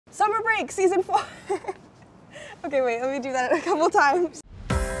Summer Break, season 4. Okay, wait, let me do that a couple times.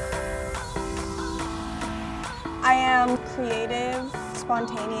 I am creative,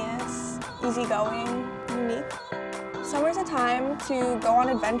 spontaneous, easygoing, unique. Summer's a time to go on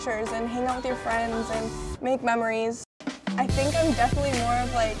adventures and hang out with your friends and make memories. I think I'm definitely more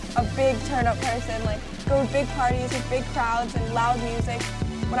of like a big turn-up person, like go to big parties with big crowds and loud music.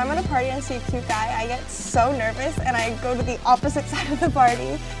 When I'm at a party and I see a cute guy, I get so nervous and I go to the opposite side of the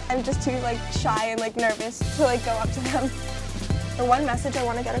party. I'm just too like shy and like nervous to like go up to them. The one message I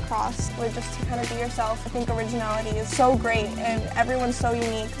want to get across was just to kind of be yourself. I think originality is so great and everyone's so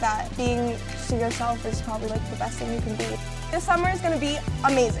unique that being just yourself is probably like the best thing you can be. This summer is going to be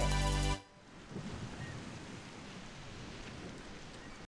amazing.